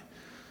die.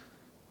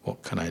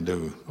 What can I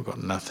do? I've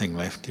got nothing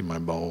left in my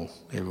bowl.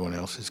 Everyone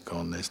else is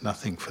gone. There's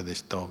nothing for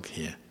this dog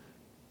here.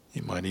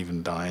 It might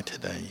even die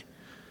today.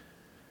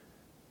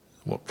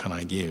 What can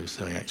I give?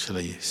 So he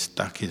actually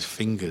stuck his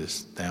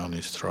fingers down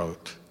his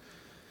throat.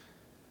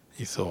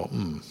 He thought,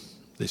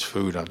 this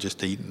food I've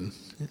just eaten,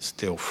 it's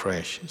still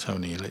fresh. It's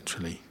only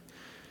literally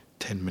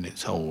 10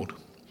 minutes old.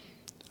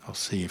 I'll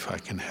see if I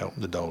can help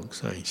the dog.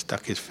 So he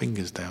stuck his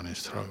fingers down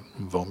his throat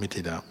and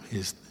vomited up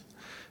his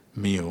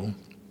meal.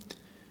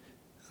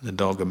 The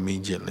dog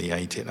immediately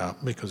ate it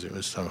up because it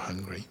was so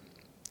hungry.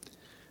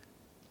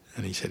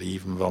 And he said he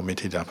even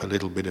vomited up a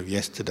little bit of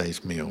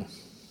yesterday's meal,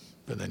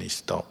 but then he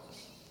stopped.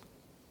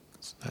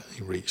 So that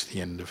he reached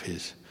the end of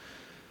his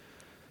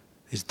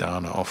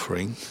dana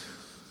offering.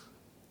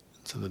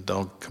 So the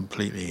dog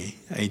completely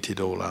ate it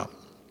all up,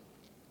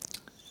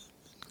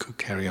 could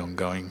carry on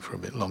going for a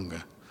bit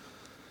longer.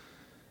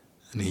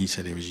 And he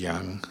said he was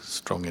young,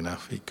 strong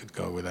enough, he could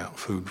go without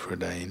food for a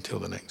day until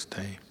the next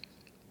day.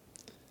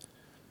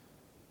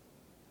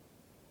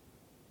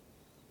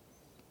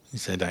 He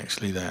said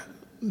actually that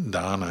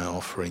dana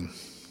offering,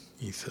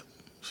 he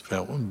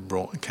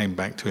came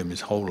back to him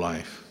his whole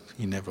life.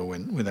 He never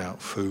went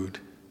without food.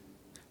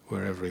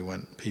 Wherever he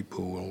went,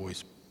 people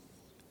always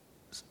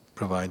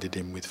provided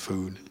him with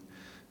food,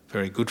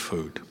 very good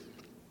food.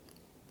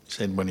 He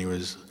said when he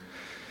was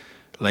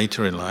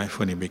later in life,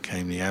 when he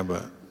became the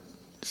abbot,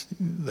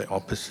 the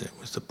opposite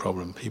was the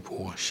problem.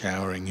 People were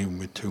showering him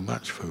with too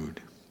much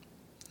food.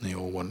 They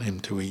all want him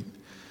to eat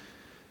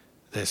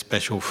their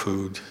special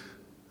food,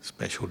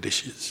 special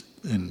dishes,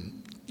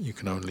 and you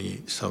can only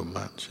eat so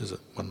much as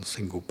one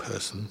single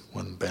person,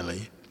 one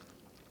belly.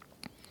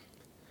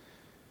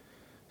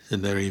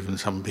 And there even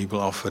some people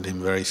offered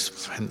him very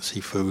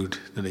fancy food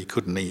that he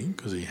couldn't eat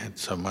because he had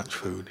so much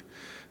food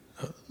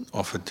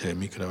offered to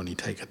him, he could only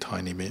take a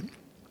tiny bit.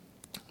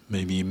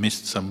 Maybe he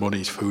missed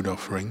somebody's food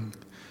offering.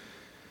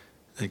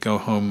 They'd go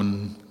home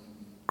and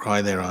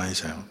cry their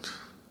eyes out.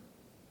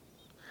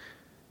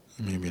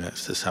 Maybe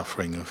that's the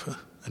suffering of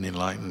an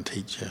enlightened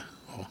teacher,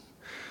 or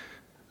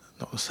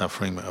not a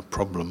suffering but a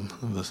problem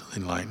of the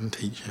enlightened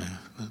teacher.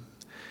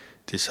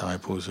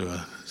 Disciples who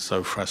are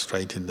so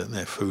frustrated that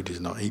their food is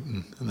not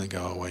eaten and they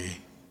go away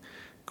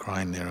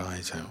crying their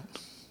eyes out.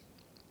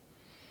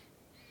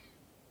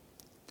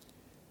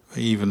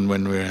 Even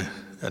when we're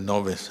a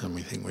novice and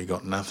we think we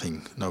got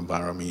nothing, no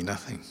barami,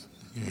 nothing,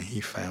 he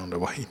found a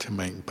way to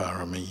make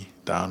barami,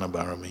 dana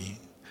barami.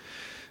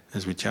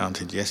 As we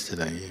chanted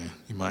yesterday,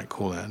 you might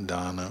call that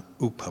dana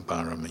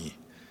upabarami.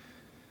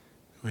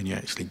 When you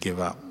actually give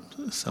up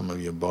some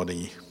of your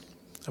body,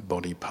 a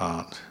body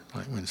part,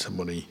 like when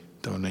somebody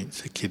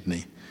donates a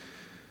kidney.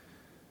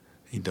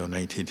 He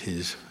donated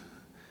his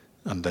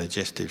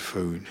undigested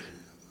food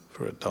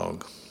for a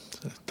dog.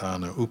 So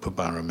dana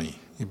upabarami.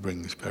 It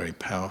brings very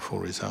powerful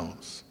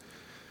results.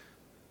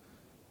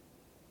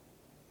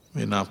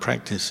 In our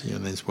practice,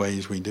 there's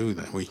ways we do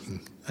that.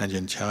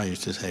 Ajahn Chah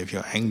used to say, if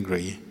you're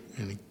angry,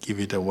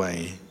 give it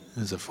away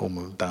as a form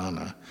of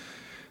dana.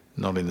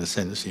 Not in the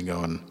sense you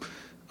go and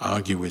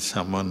argue with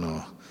someone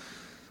or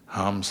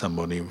harm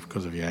somebody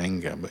because of your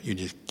anger, but you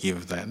just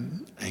give that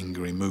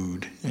angry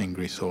mood,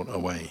 angry thought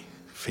away,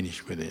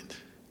 finish with it.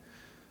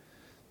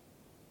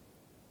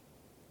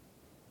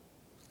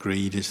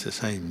 Greed is the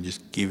same,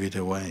 just give it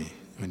away.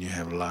 When you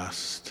have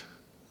lust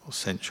or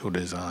sensual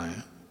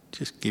desire,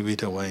 just give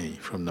it away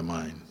from the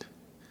mind.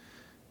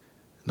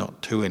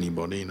 Not to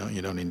anybody,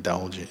 you don't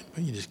indulge it,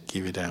 but you just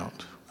give it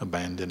out,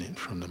 abandon it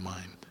from the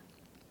mind.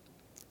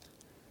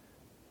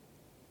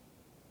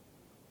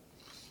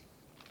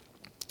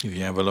 If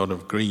you have a lot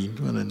of greed,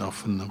 well, then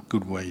often a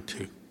good way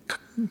to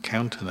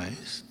counter that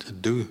is to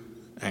do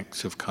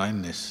acts of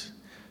kindness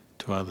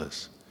to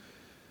others.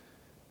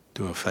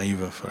 Do a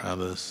favour for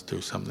others,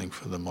 do something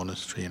for the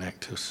monastery, an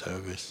act of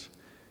service.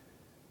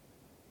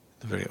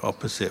 The very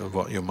opposite of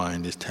what your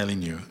mind is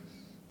telling you,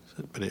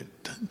 but it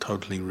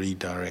totally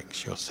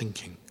redirects your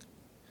thinking.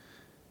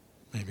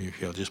 Maybe if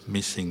you're just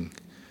missing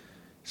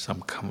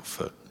some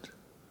comfort,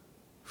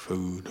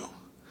 food or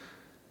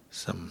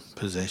some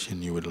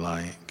possession you would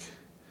like,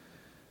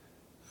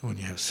 when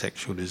you have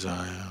sexual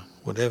desire,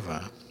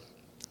 whatever,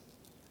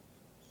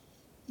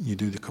 you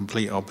do the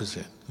complete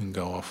opposite and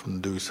go off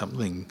and do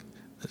something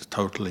that's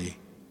totally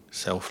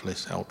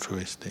selfless,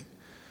 altruistic,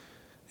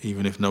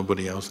 even if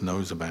nobody else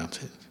knows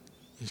about it.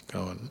 Just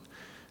go and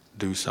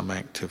do some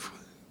act of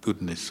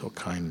goodness or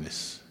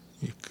kindness.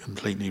 You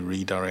completely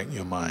redirect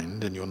your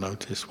mind and you'll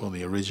notice,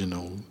 the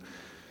original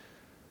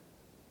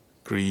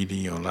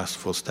greedy or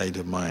lustful state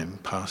of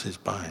mind passes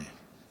by.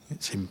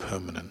 It's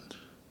impermanent.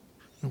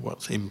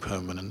 What's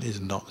impermanent is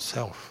not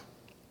self.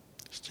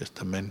 It's just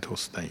a mental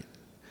state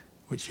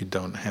which you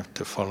don't have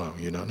to follow,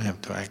 you don't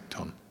have to act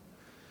on.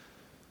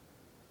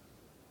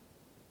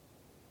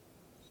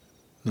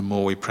 The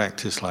more we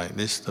practice like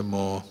this, the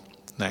more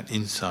that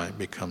insight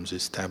becomes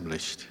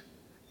established,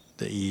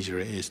 the easier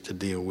it is to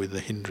deal with the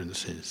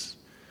hindrances,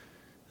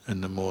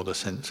 and the more the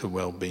sense of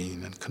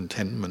well-being and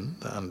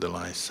contentment that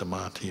underlies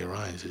samadhi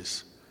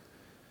arises.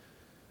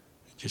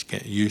 You just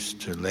get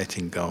used to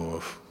letting go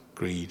of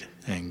greed,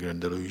 anger and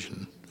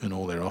delusion and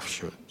all their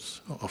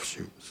offshoots,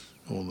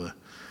 all the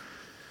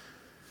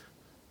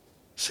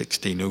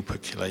 16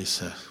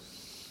 upakilesa.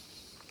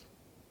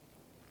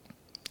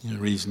 The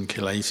reason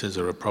kilesas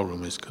are a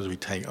problem is because we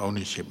take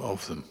ownership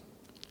of them.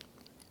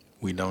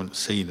 We don't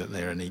see that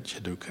they're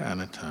anicca, dukkha,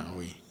 anatta.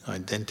 We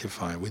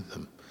identify with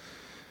them.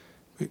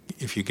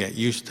 If you get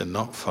used to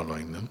not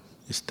following them,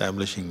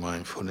 establishing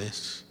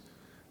mindfulness,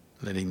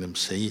 letting them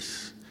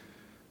cease,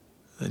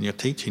 then you're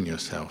teaching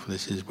yourself.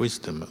 This is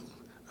wisdom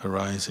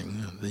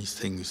arising. These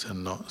things are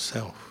not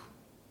self.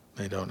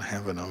 They don't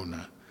have an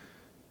owner.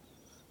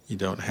 You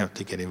don't have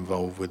to get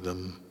involved with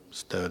them,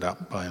 stirred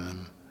up by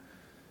them.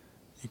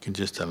 You can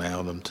just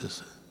allow them to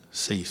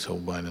cease all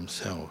by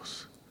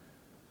themselves.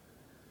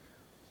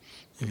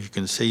 If you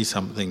can see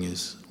something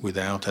is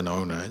without an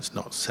owner, it's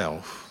not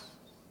self,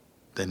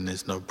 then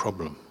there's no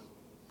problem.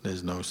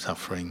 There's no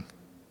suffering.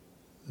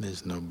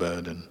 There's no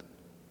burden.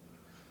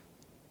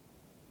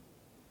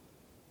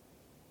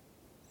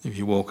 If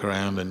you walk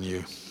around and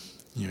you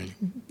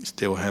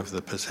still have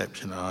the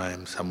perception, I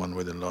am someone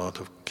with a lot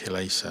of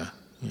kilesa,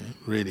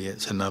 really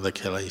it's another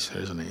kilesa,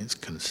 isn't it? It's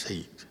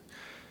conceit.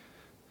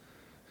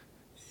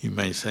 You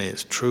may say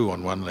it's true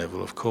on one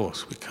level, of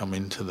course. We come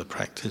into the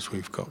practice,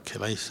 we've got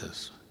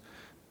kilesas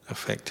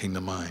affecting the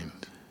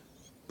mind.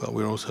 But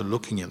we're also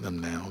looking at them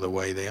now the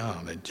way they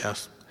are. They're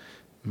just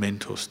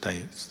mental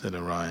states that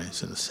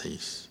arise and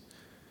cease.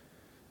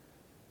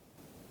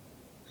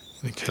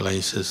 The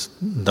kilesas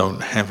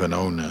don't have an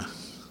owner.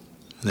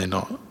 They're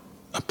not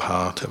a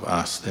part of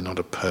us. They're not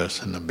a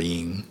person, a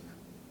being,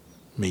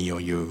 me or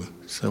you.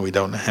 So we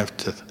don't have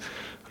to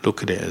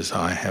look at it as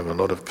I have a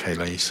lot of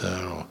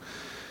kilesa or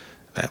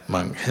that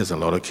monk has a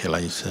lot of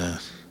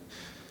kilesa.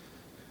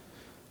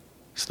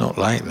 It's not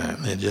like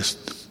that. They're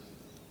just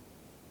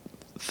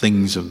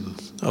things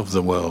of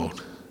the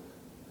world.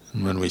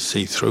 And when we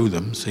see through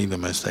them, see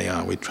them as they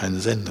are, we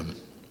transcend them.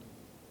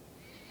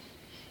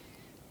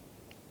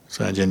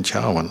 So Ajahn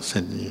Chah once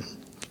said,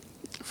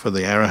 for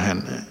the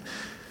Arahant,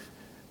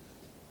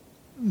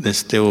 there's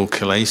still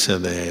kilesa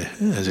there,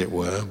 as it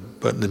were,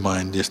 but the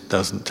mind just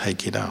doesn't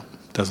take it up,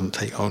 doesn't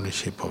take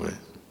ownership of it.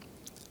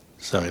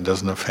 So it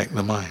doesn't affect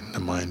the mind. The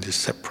mind is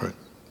separate,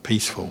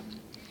 peaceful.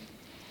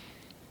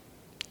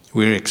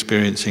 We're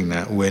experiencing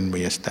that when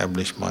we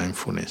establish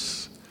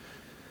mindfulness.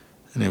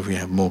 And if we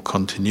have more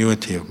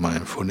continuity of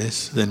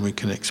mindfulness, then we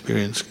can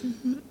experience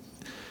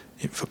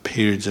it for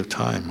periods of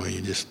time where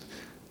you just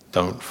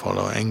don't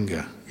follow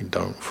anger, you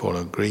don't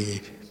follow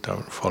greed,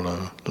 don't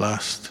follow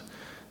lust,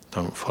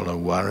 don't follow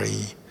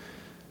worry.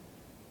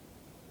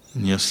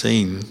 And you're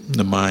seeing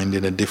the mind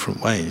in a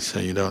different way,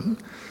 so you don't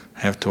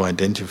have to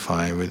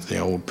identify with the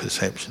old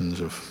perceptions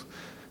of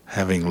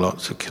having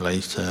lots of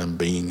kilesa and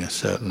being a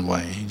certain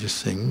way. You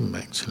just think,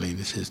 actually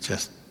this is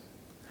just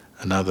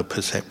another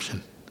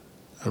perception.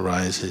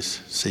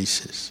 Arises,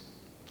 ceases.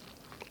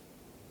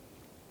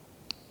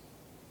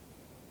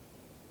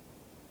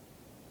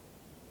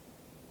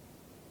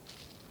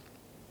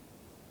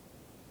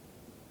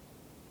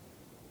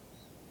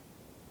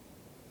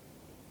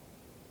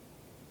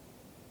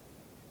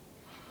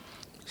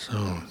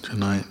 So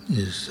tonight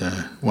is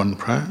one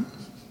prayer.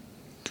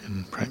 You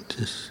can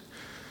practice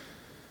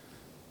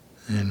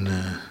and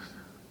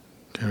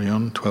carry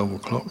on. 12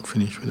 o'clock,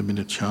 finish with a bit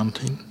of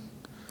chanting.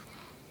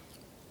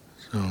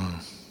 So I'll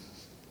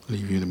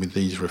leave you with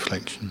these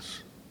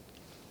reflections.